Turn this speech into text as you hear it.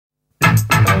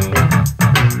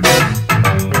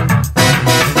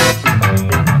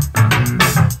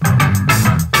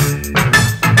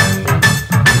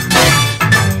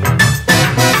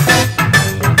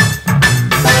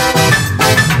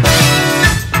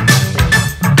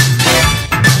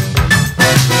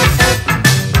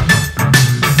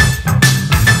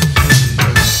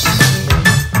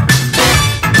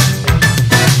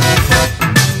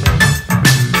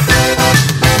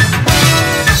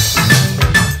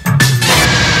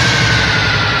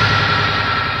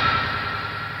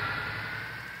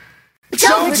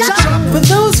For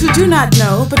those who do not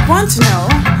know but want to know,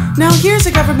 now here's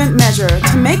a government measure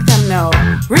to make them know.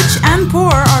 Rich and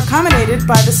poor are accommodated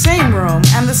by the same room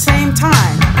and the same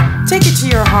time. Take it to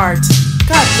your heart.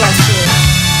 God bless you.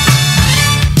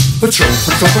 The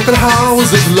Trophotropical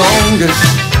house is longish,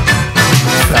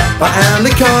 by an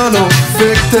econo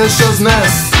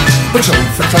fictitiousness. The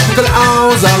Trophotropical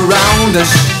hours are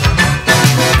roundish,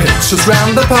 pictures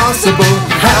round the possible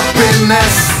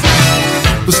happiness.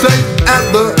 We stay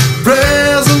at the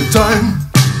present time,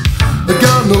 I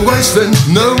got no wasting,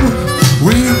 no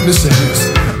weaknesses.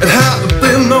 It had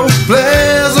been no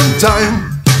pleasant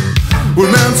time when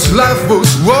man's life was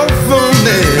woeful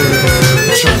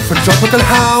near. Trophotropical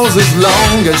house is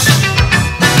longish,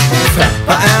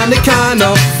 by any kind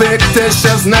of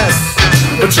fictitiousness.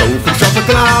 The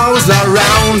Trophotropical house are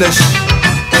roundish,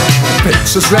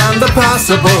 pictures round the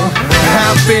possible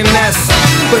happiness.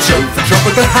 The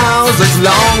Trophotropical house is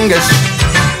longish,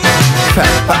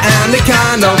 by any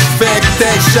kind of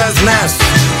fictitiousness.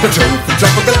 The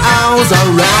Trophotropical house are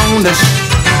roundish,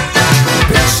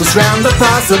 pictures round the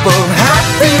possible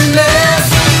happiness.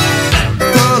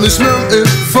 Punishment in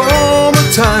former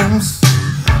times,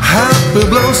 happy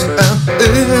blows and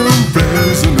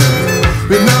imprisonment.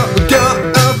 We now got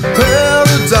a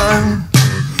paradigm,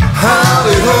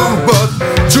 howdy-ho, but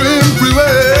dream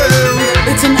prevail.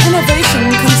 It's an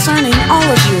innovation concerning all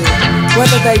of you,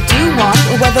 whether they do want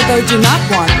or whether they do not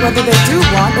want, whether they do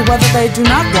want or whether they do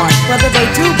not want, whether they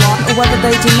do want or whether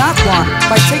they do not want,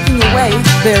 by taking away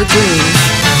their dreams.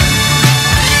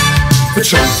 The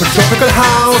Trophotropical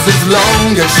house is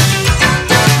longish,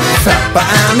 by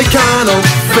any kind of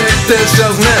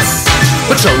fictitiousness.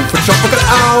 The Trophotropical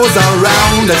hours are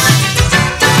roundish,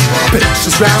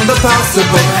 pictures round the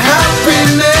possible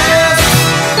happiness.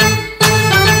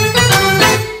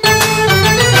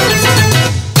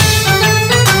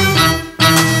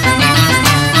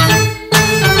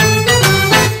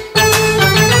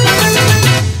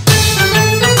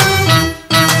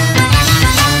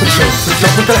 The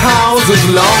Trophotropical house is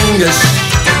longish,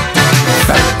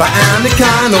 by any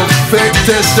kind of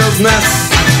fictitiousness.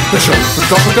 The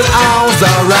Trophotropical hours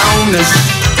are roundish,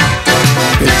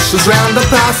 pictures round the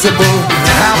possible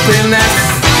happiness.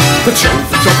 The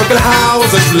Trophotropical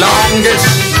house is longish,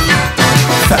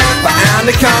 by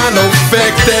any kind of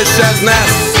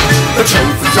fictitiousness. The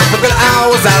Trophotropical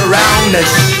hours are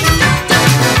roundish,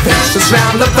 pictures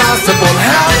round the possible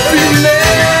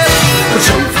happiness. The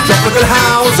Trophotropical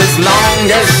house is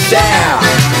longish, yeah,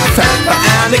 by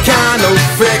any kind of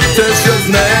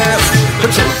fictitiousness. The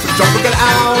Trophotropical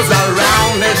hours are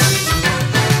roundish,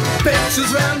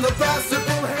 pictures round the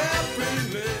possible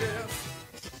happiness.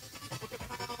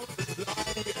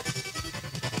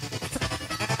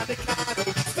 Any kind of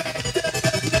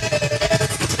fictitiousness.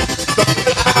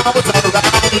 Hours are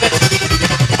roundish,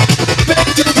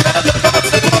 pictures round the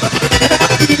possible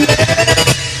happiness.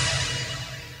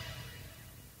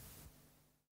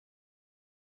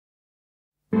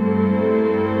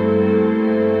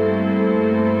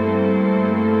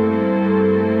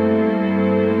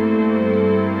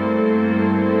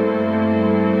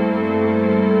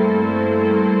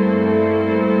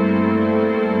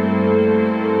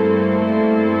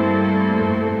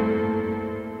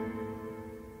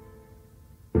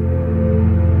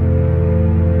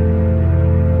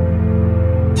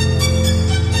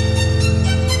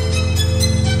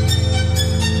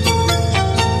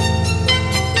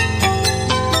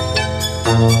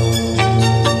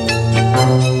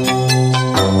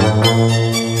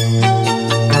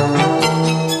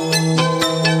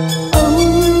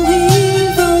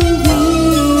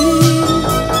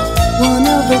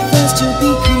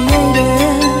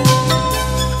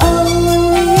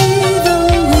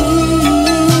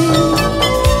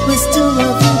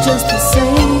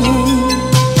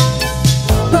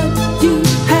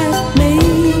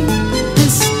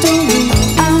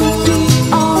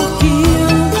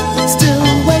 Still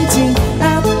wait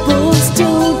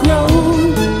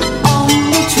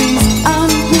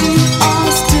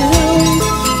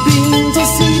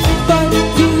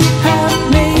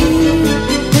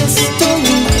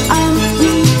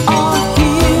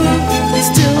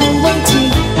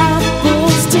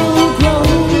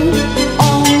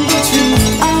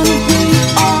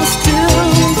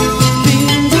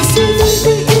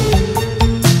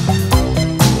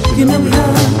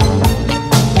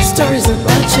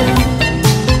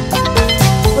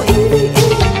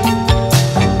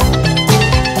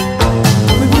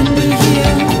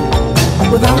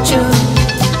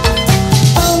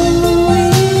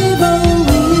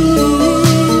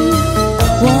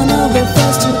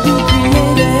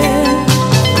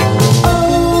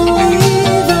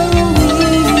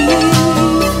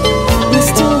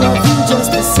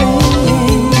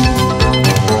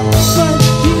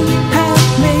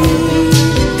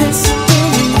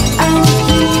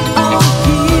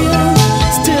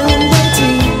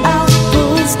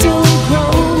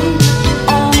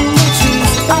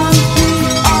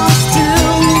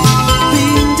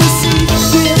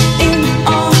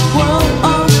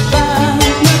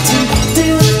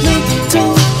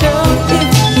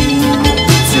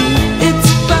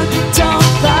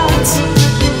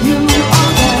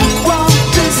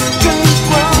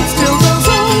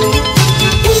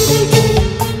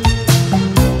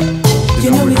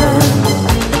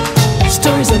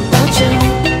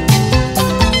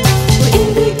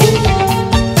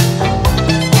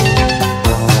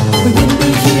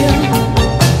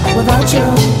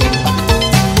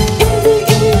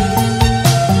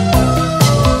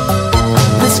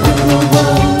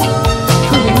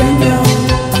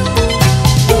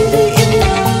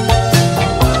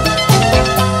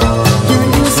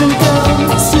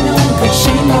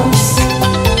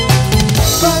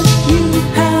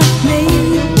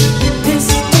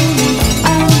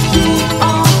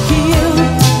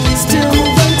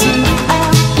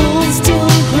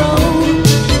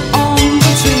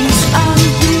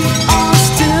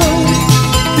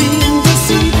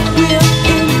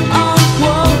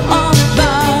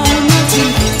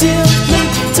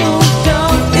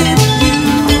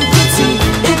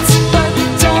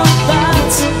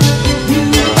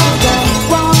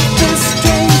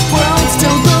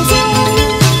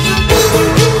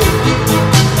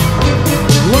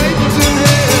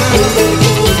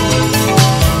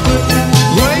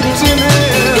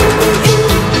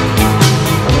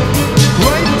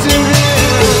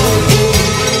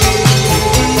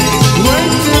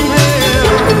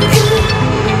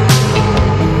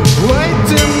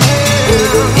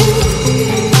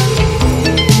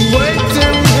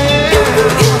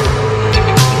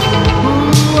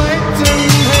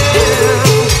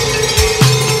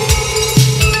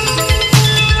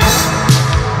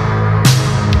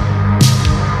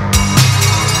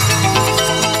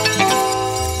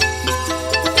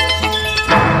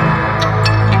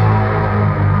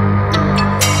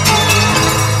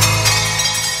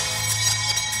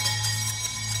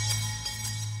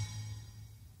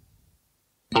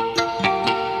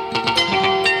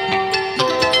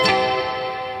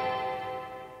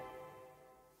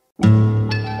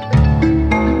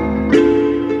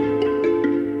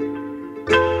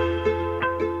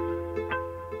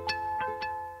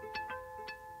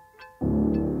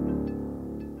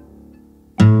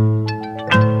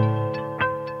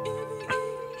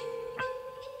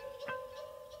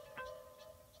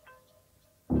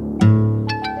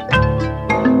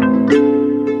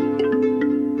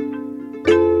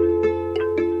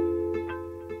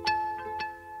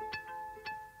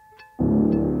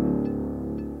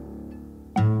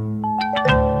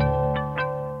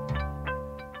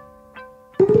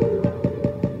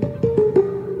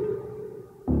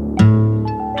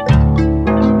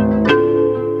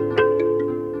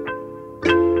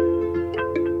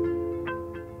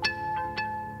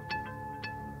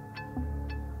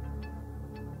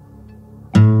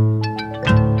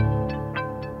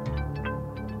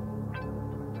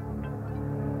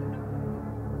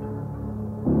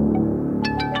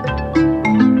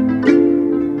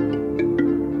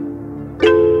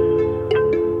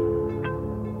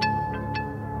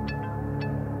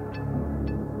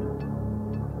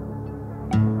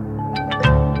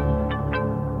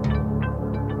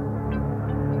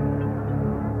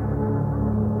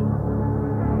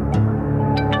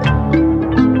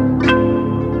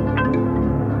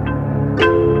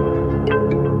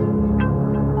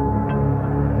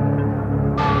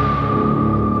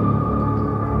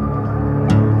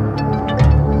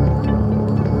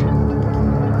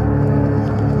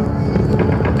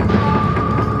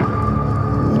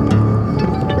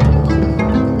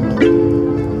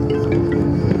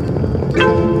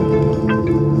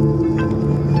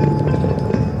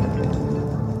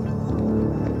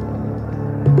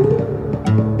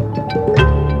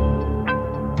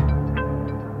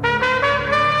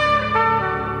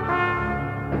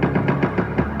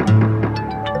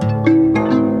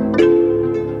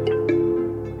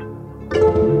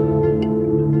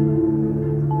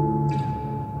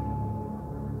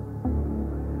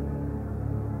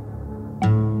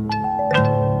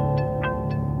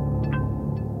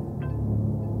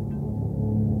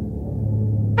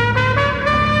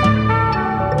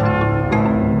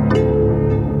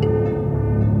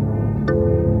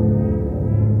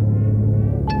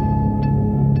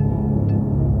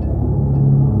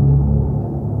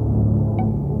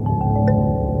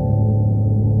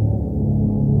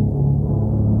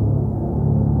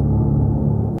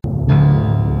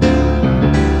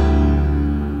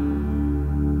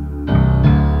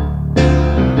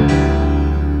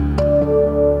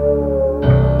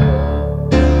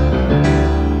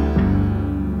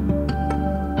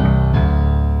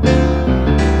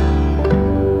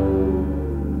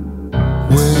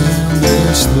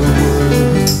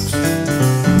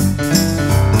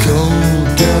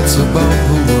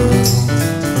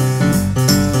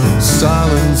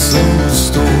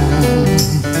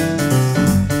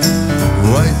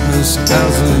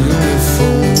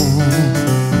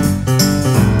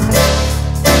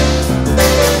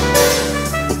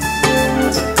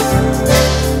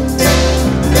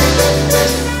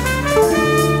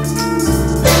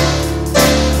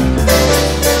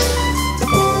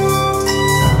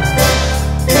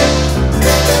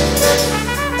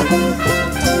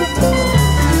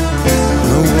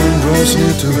draws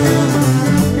near to her.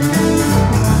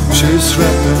 She's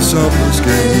wrapped in selfless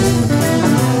game.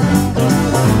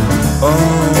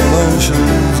 All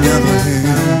oceans gather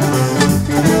here.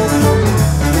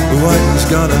 The whiteness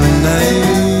got a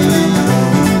name.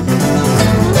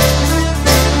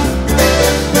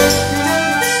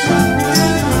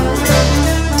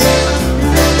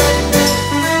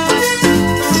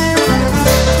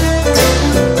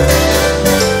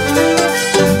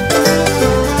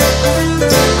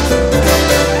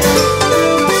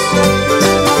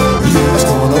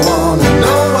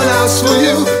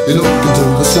 You look into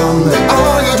the sun and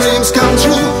all your dreams come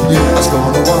true. You ask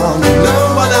for the one and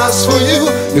no one asks for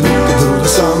you. You look into the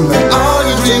sun and all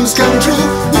your dreams come true.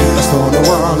 You ask for the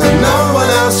one and no one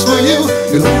asks for you.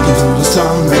 You look into the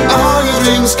sun and all your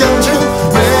dreams come true.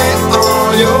 May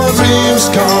all your dreams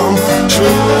come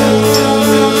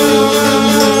true.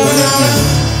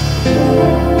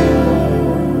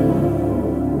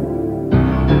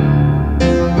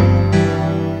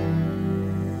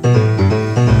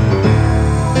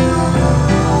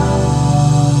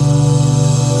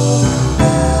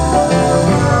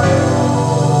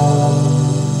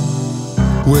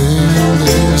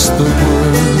 The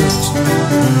words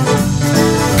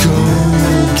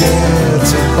forget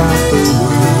about the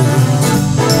words.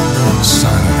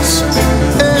 Silence.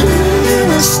 In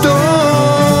a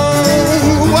storm,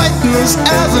 whiteness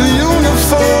as a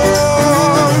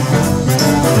uniform.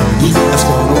 You ask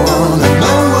for the one and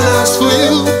no one asks for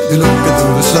you. You look into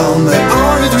the sun and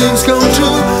all your dreams come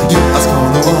true. You ask for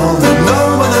the one and no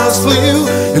one asks for you.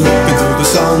 You look into the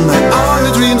sun and all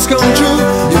your dreams come true.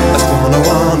 You ask for the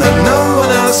one and no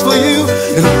one asks for you.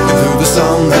 You look into the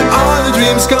sun and all your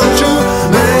dreams come true.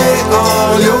 May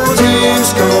all your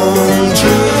dreams come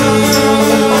true.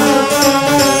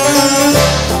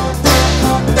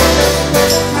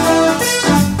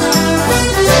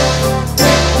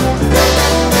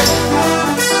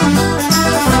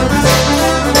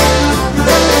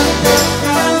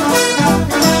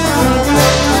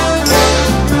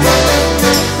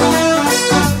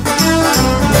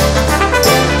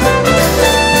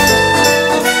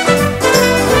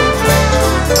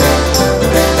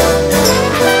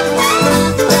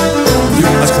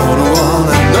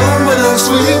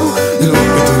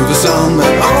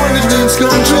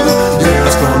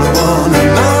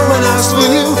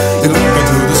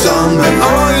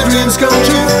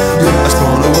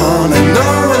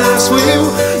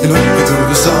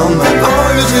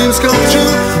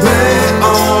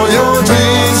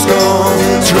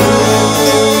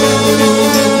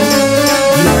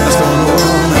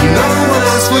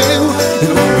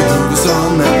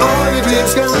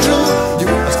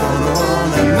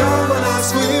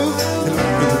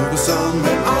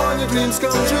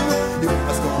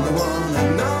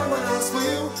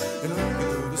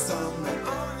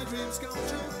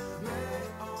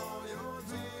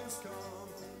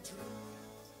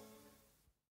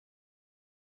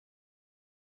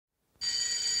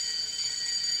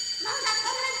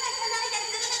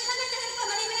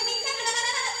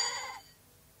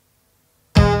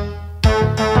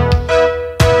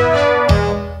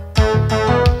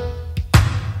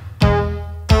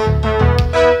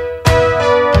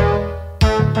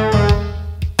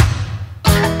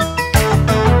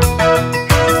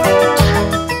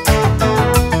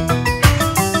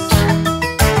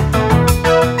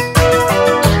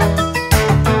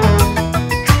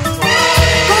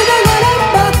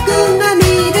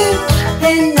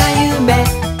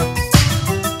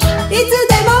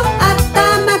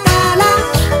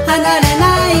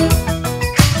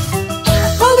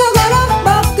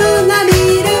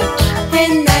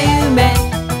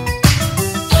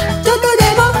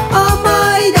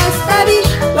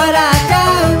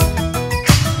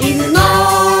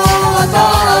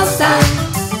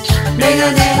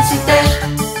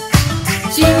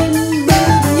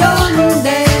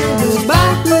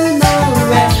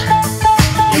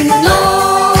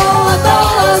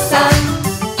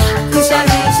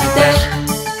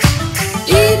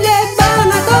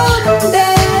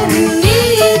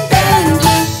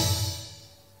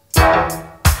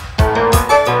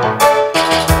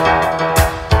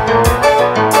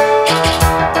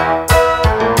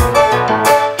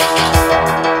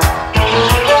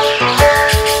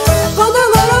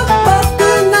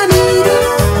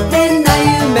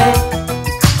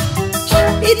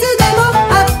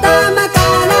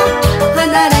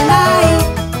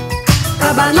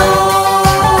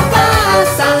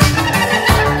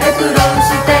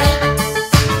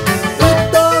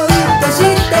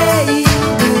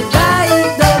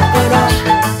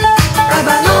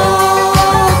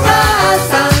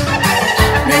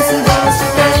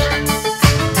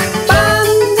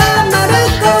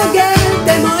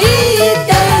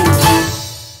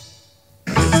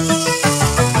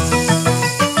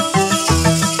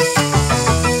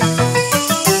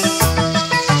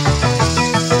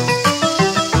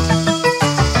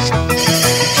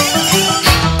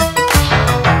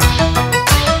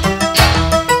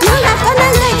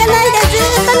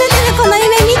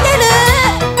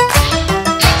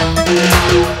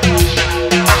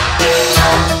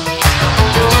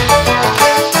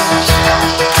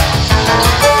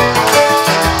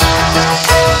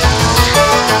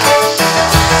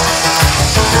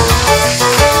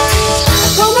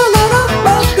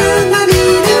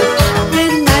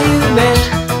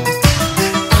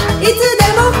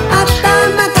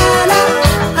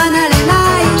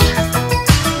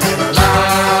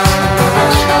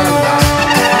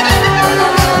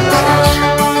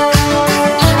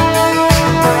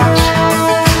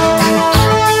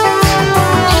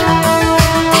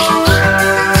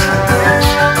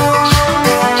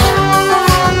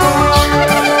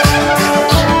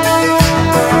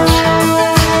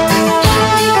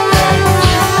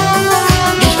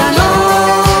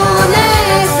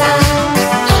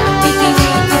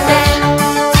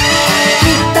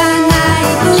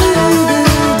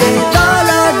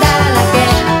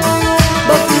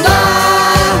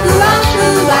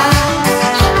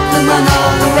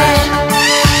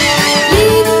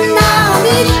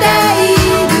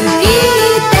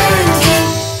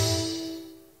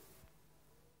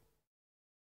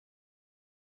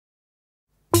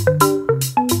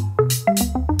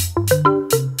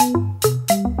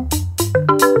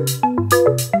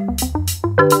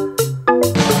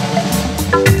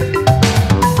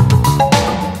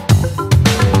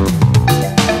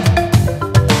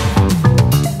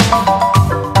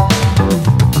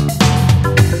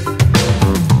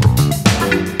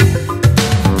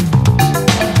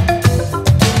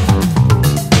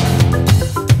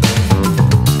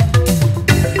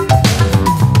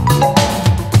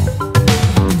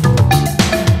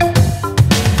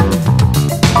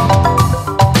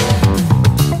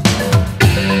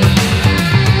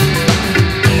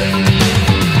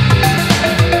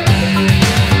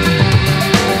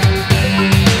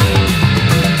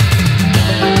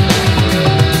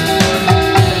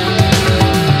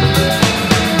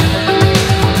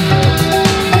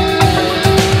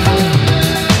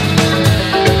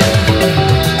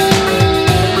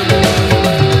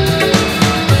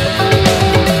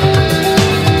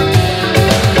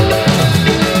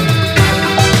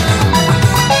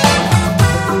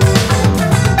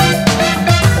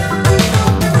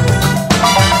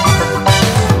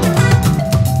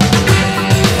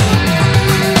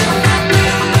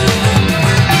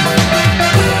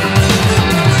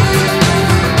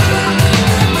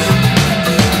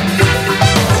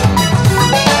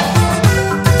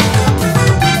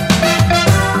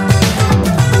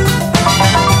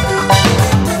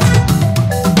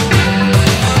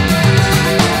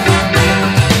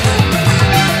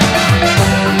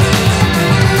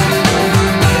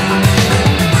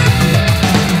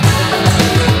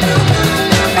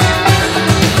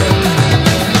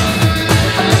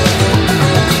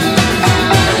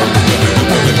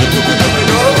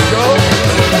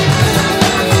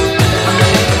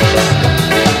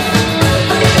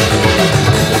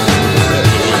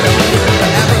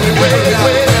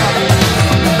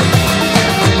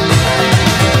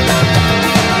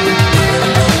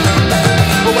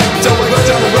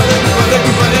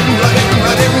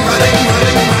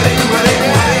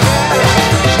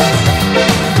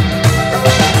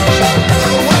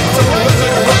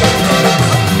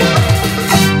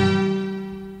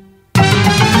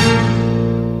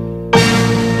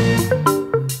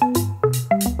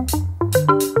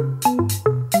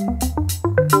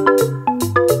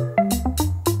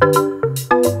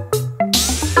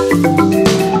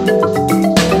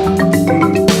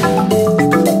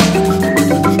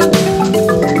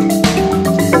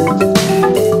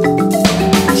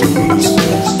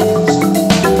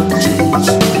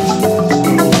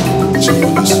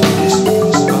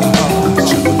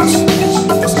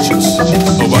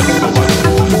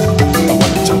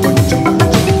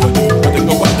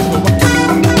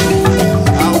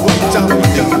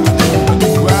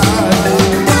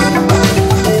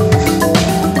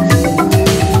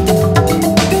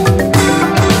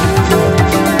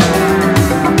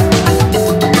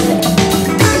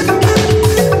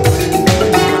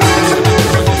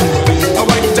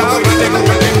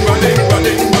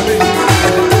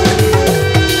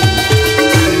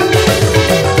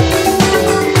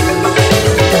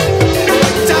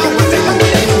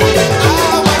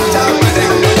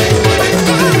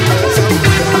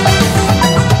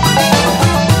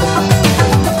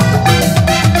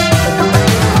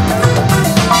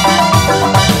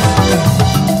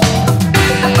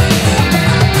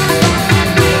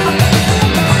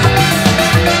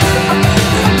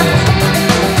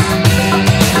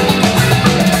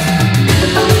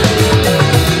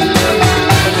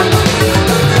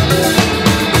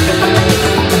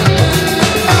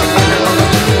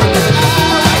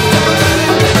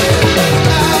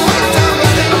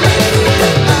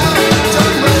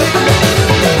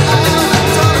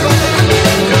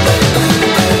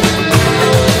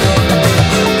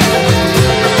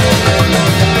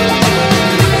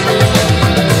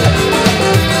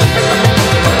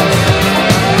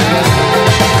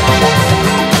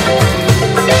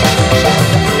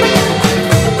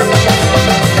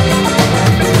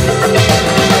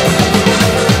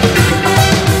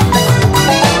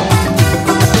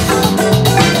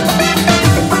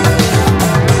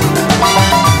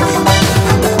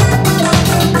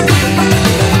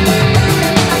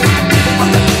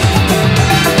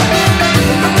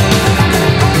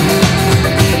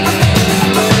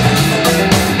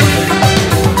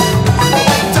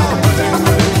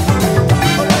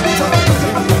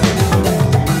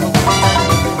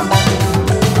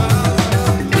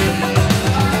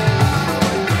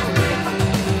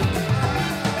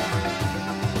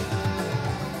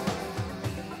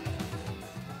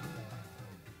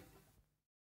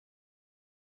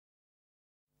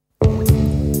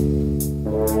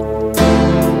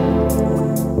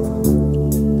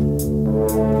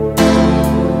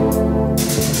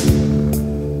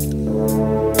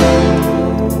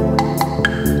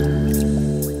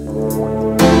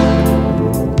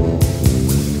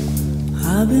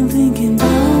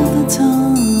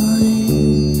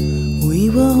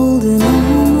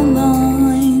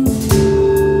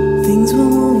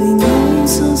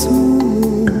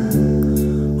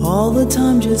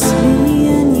 time just me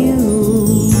and you,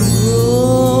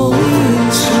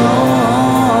 growing strong.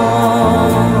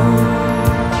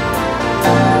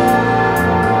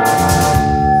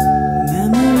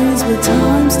 Memories with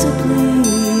times to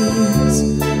please,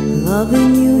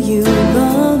 loving you, you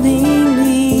loving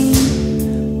me,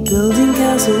 building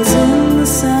castles in the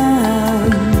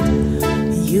sand.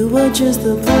 You were just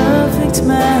the perfect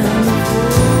man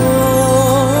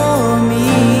for me.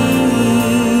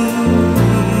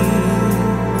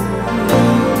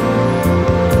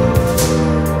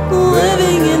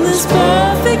 Living in this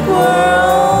perfect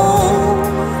world,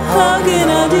 how can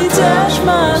I detach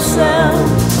myself?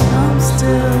 I'm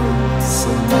still so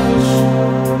much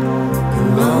in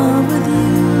love with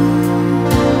you.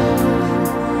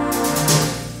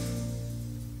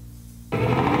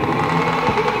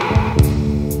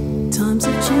 Times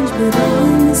have changed, but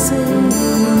I'm the same.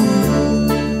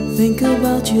 Think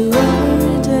about you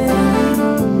every day,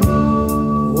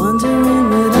 wondering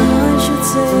what I should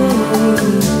say.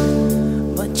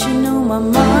 But you know my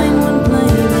mind won't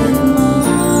blame in my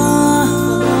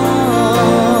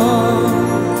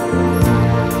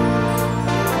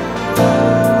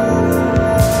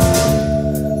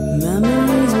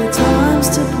memories with times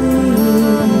to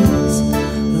please,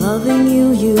 loving you,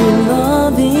 you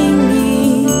loving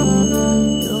me,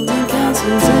 building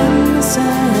castles in the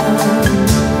sand.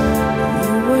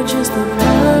 You were just the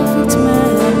perfect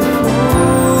man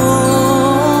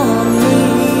for me.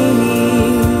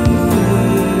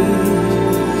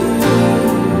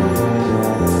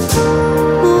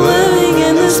 Living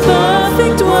in this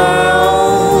perfect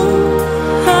world,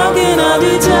 how can I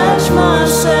detach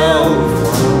myself?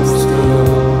 I'm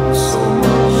still so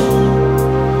much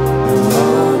in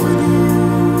love with you.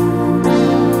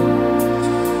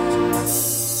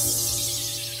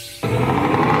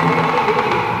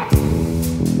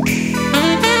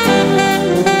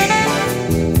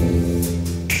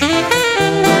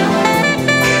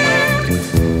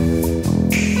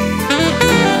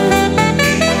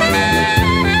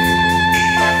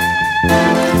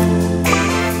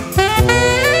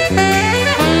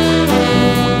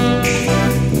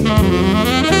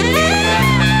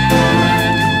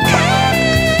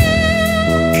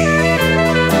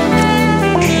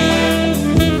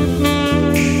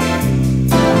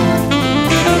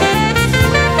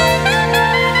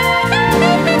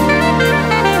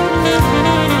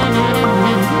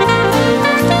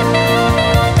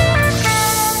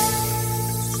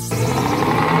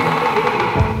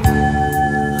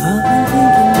 I've been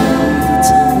thinking all the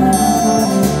time,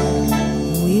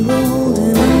 we were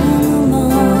holding on the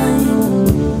line,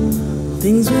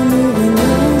 things were moving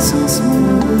on so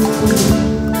smooth,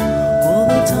 all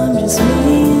the time just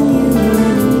me and you,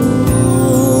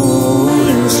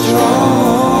 growing strong.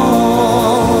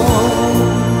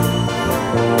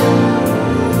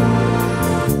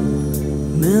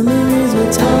 Memories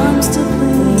with times to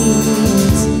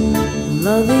please,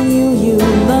 loving you, you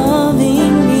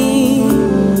loving me,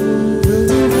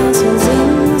 building castles in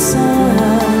the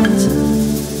sand.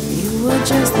 You were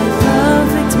just the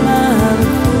perfect man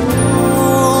for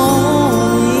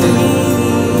me.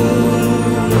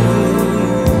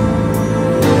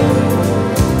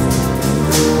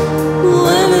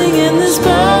 Living in this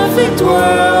perfect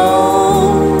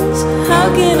world, how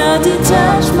can I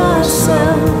detach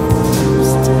myself? I'm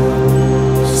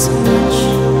still so much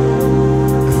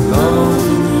in love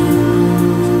with you.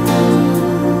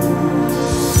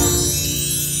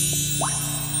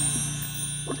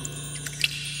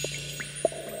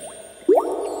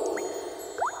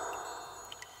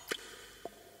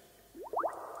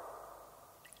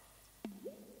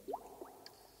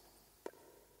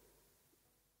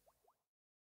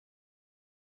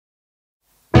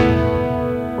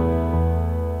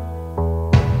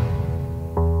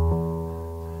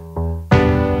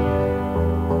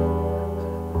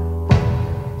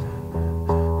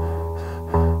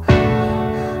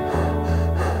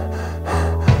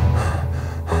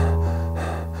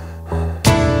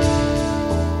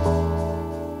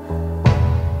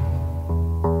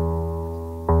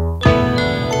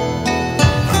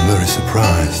 I'm very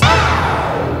surprised. I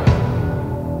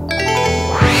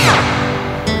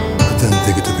didn't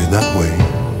think it to be that way.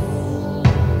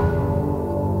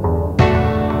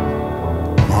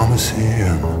 Mom is here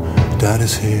and Dad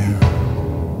is here,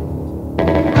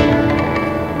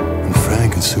 and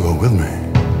Frank and Sue are with me.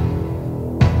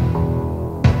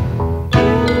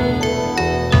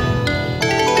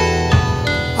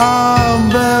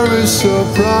 I'm very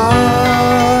surprised.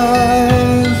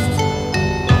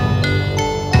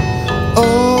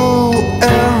 Oh,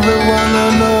 everyone I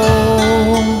know,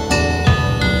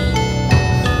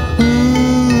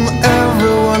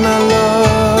 everyone I love.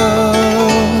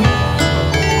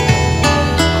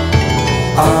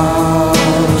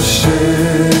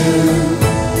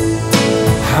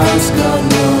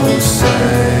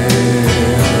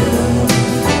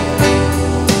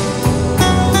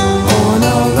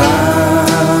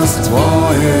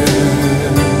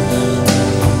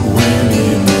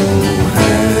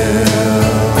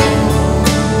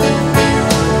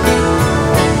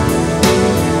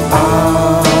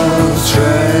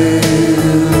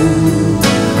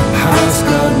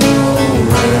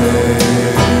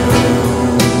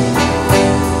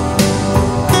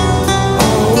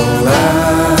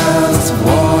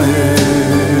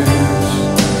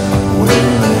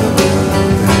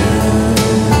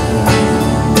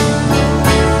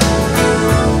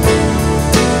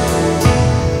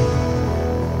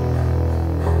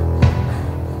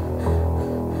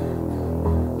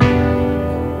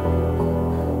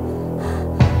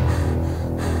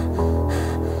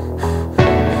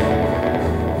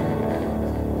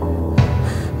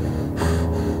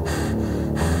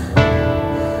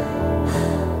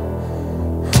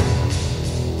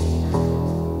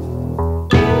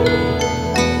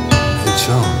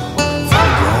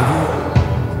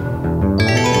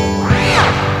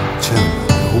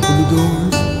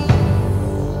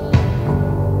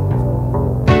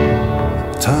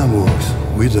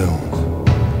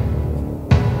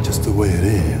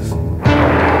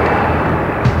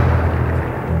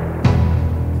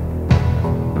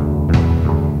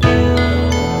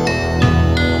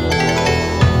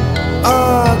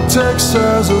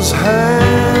 says his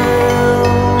hand.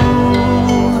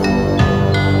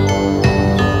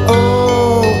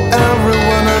 Oh,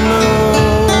 everyone I know,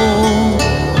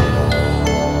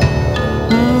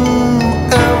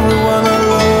 everyone I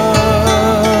love,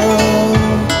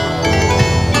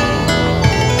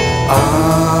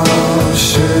 our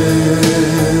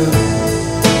ship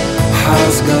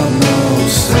has got no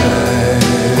sail.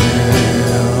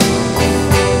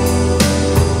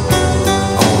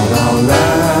 On our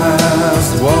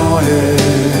last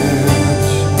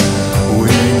voyage,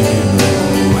 we need no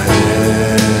help.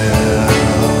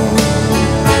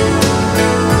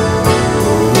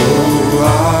 Oh,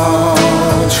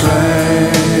 our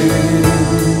train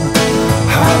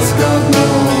has got no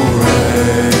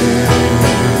rail.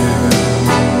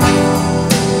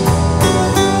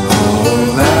 Our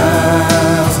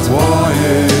last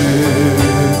voyage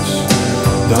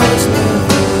does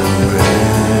never end.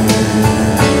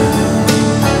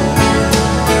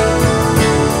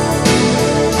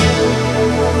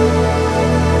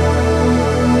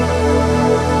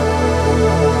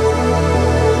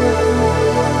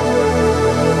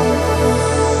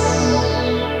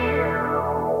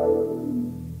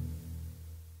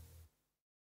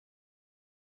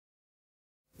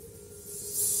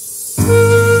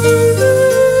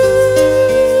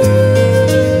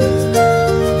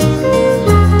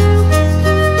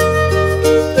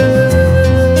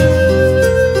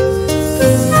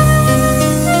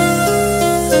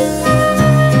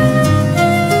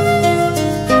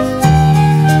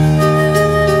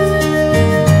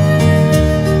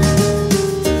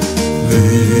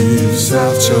 Leaves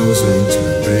have chosen to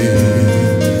be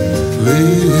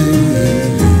leaves.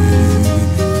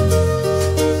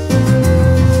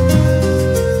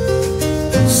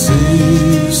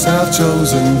 Seas have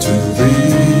chosen to be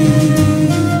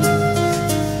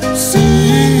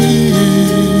seas.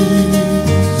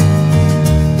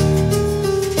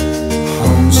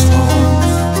 Homes,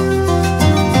 homes,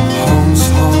 homes,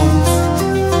 homes.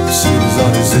 Seas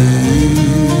are disease.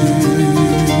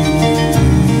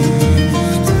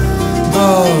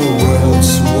 The world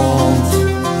swamps,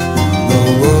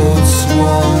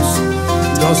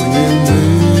 doesn't end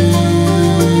these.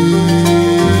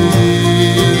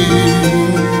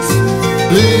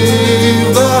 Leave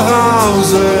the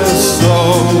houses,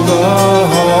 sow the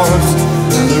hearts,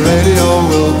 and the radio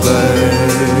will play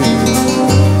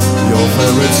your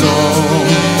favorite song.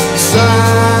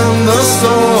 Send the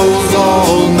souls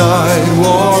all night,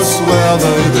 wars where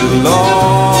they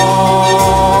belong.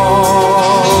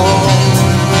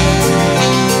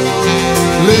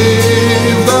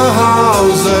 Leave the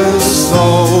houses,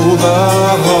 sow the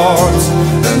hearts,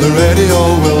 and the radio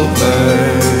will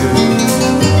play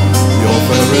your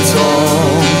favorite song.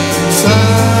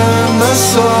 Send the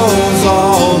souls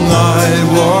all night,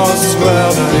 wars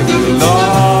where they belong.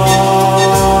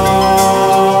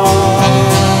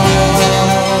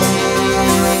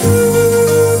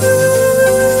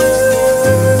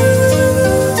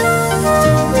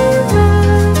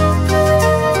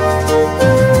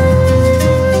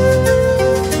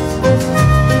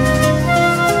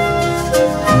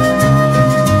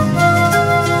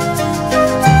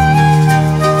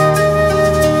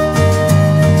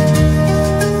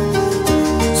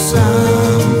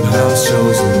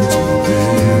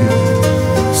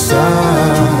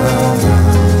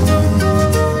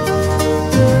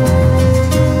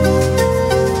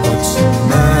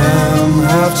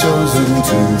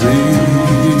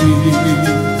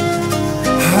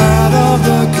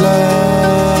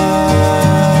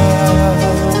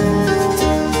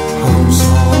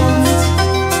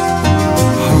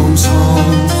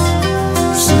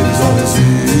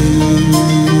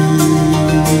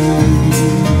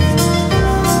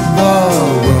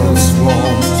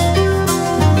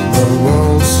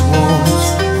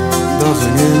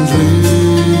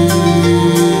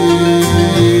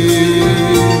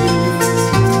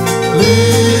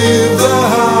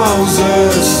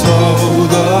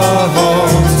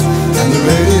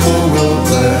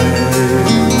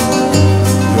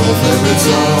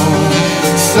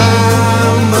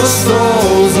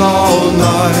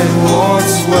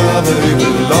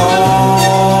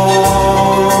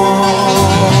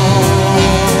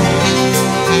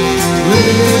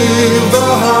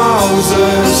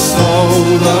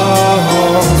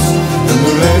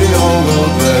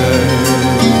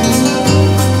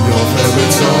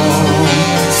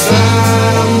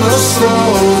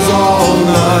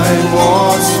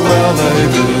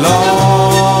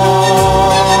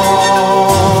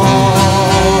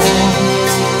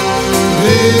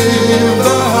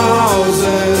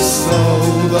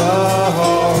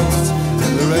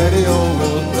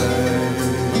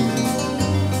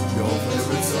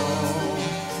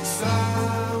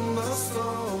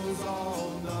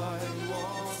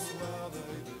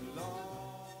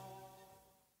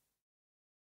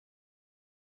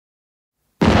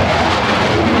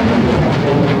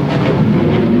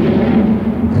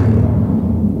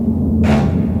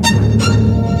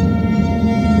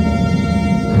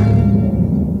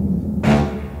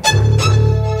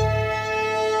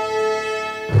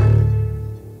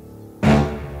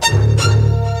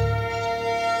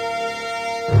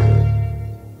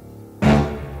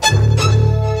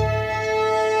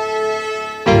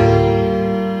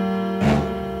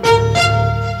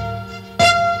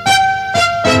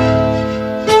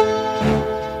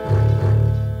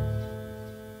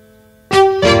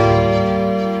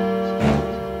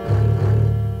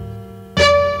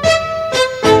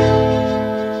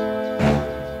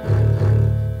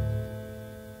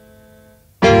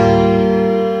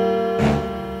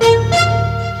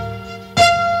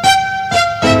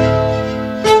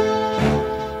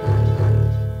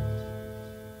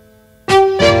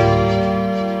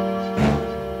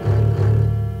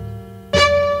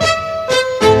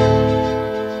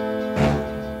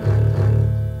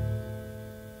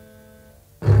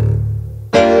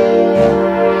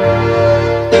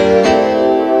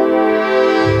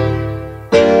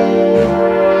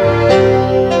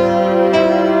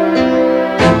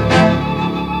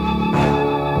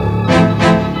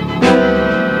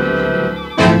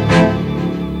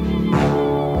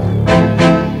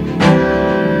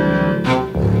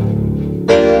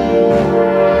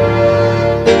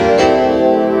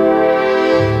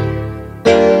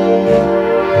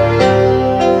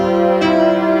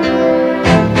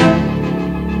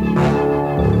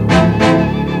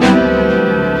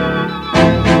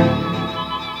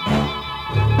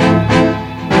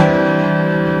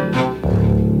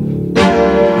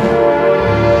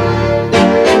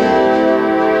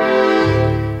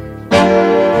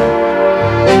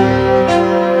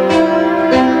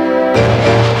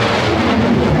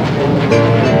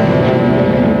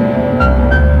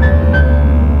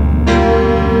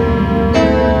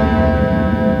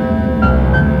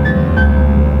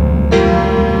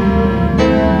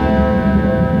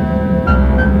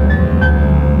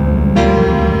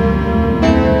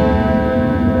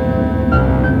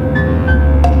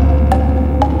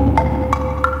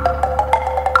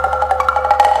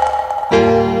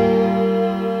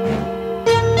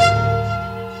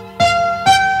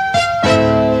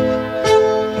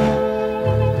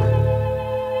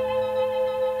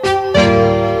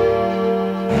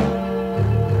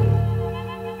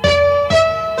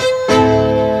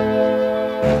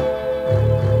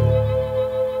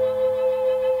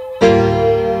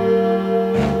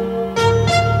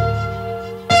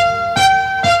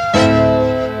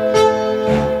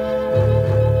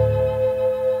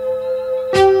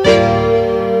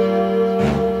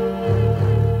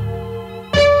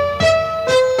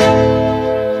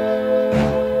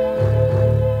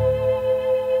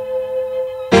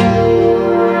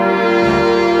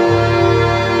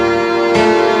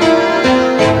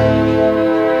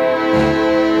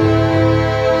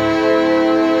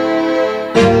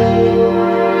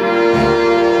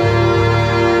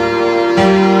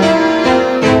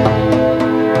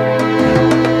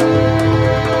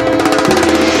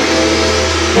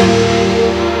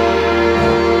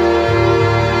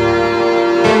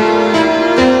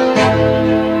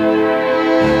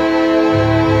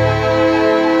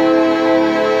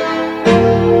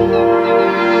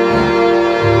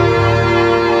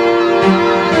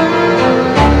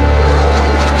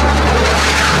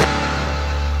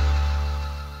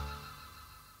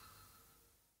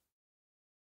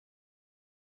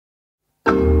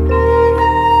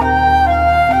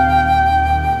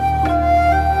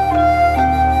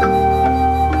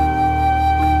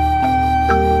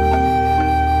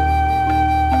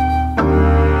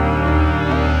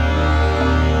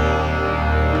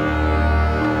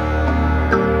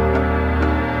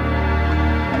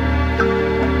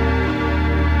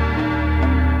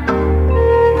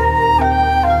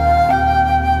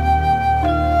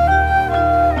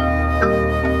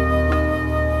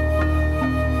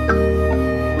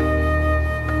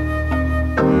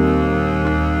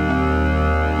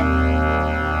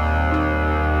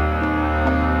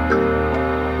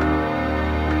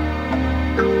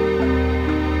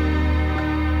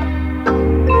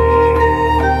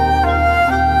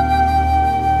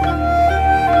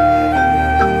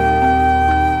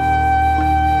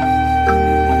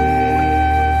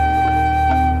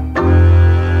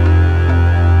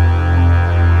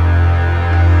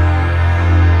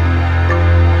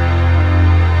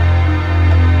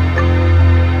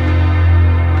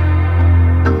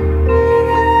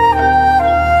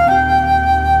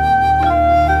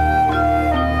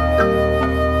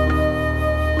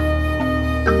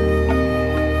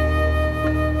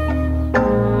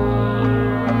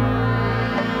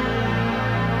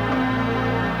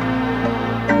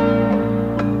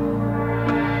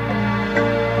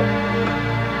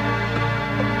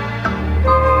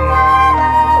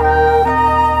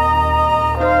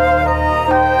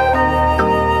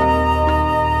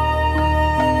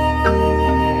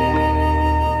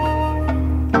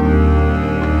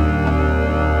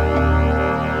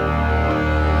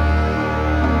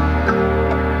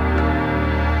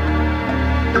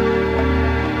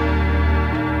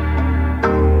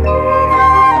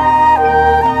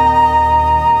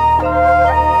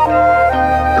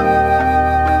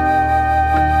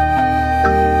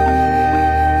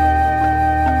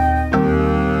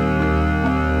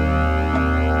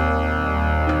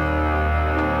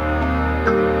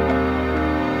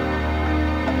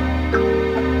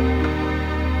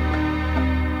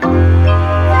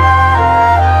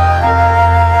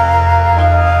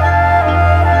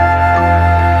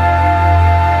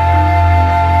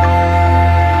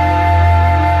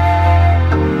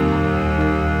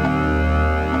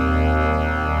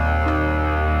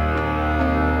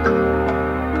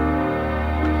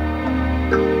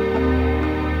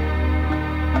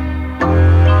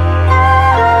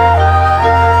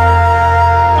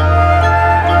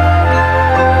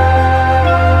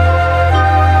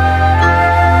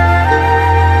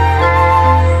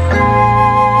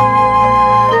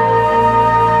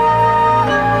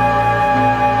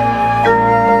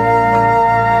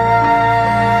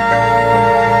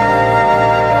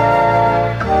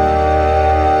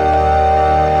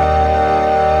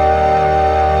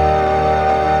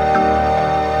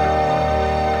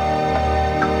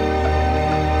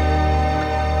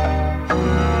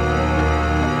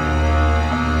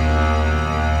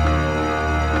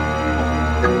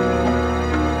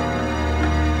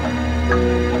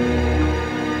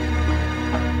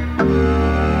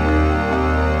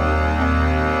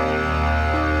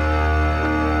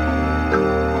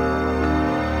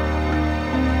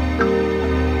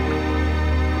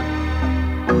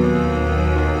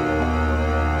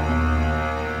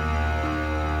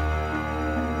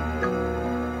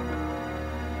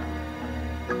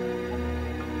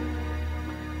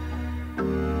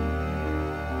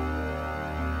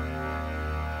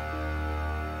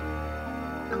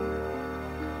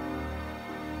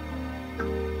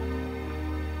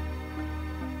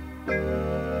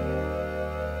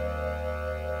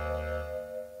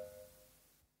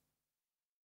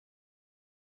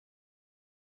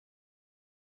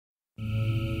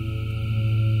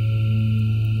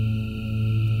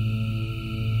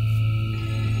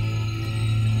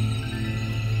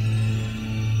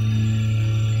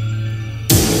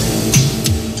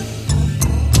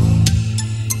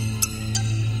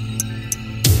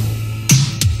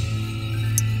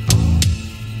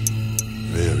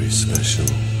 Special.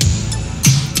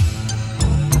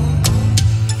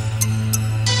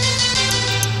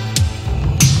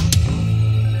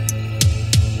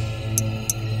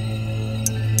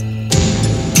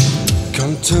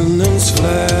 Continents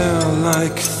flare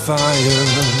like fire,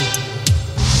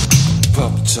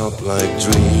 popped up like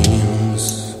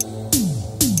dreams.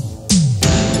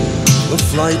 The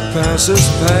flight passes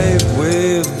paved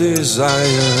with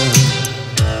desire,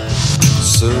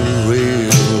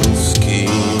 surreal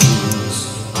schemes.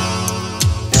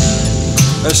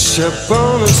 A ship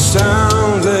on a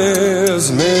soundless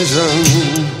mission,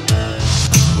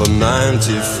 the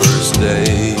 91st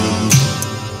day.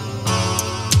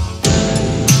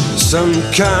 Some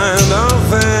kind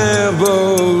of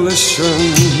evolution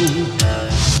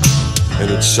in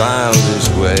a childish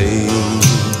way.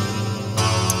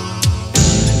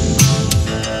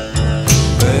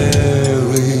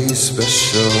 Very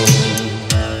special.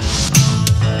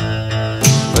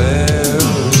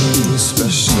 Very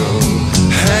special.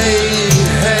 Hey,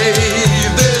 hey,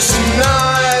 this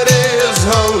night is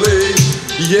holy.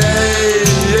 Yeah,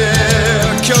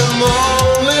 yeah, come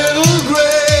on, little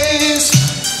grace.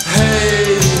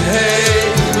 Hey,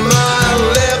 hey, my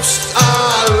lips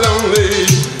are lonely.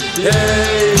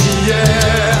 Yeah,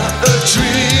 yeah, a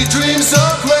tree dreams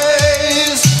of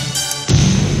grace.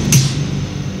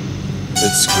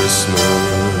 It's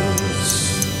Christmas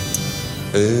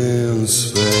in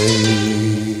space.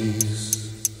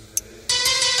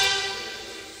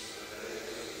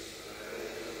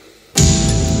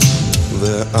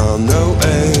 There are no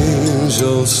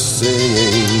angels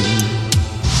singing,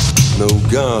 no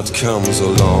God comes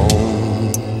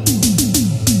along,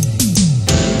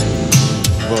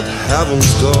 but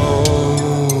heaven's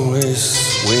door is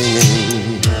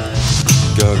swinging.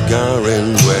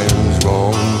 Gagarin went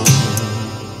wrong.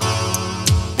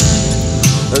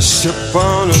 A ship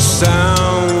on a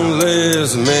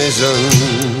soundless mission,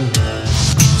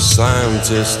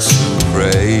 scientists who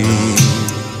pray.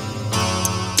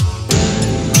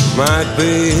 Might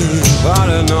be but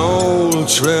an old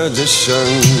tradition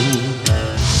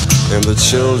in the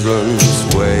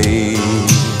children's way.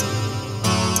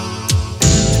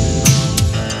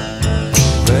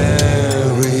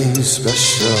 Very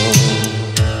special.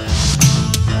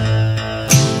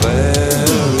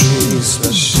 Very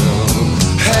special.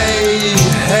 Hey,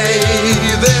 hey,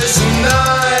 this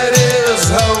night is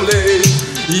holy.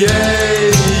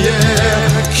 Yeah,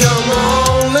 yeah, come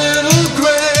on, little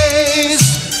grace.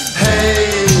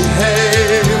 Hey,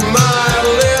 hey, my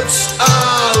lips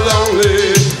are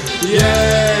lonely.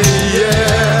 Yeah,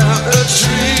 yeah, a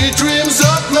tree dreams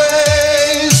of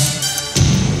grace.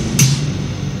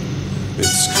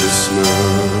 It's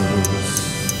Christmas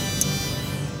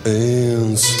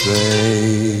in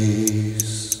space.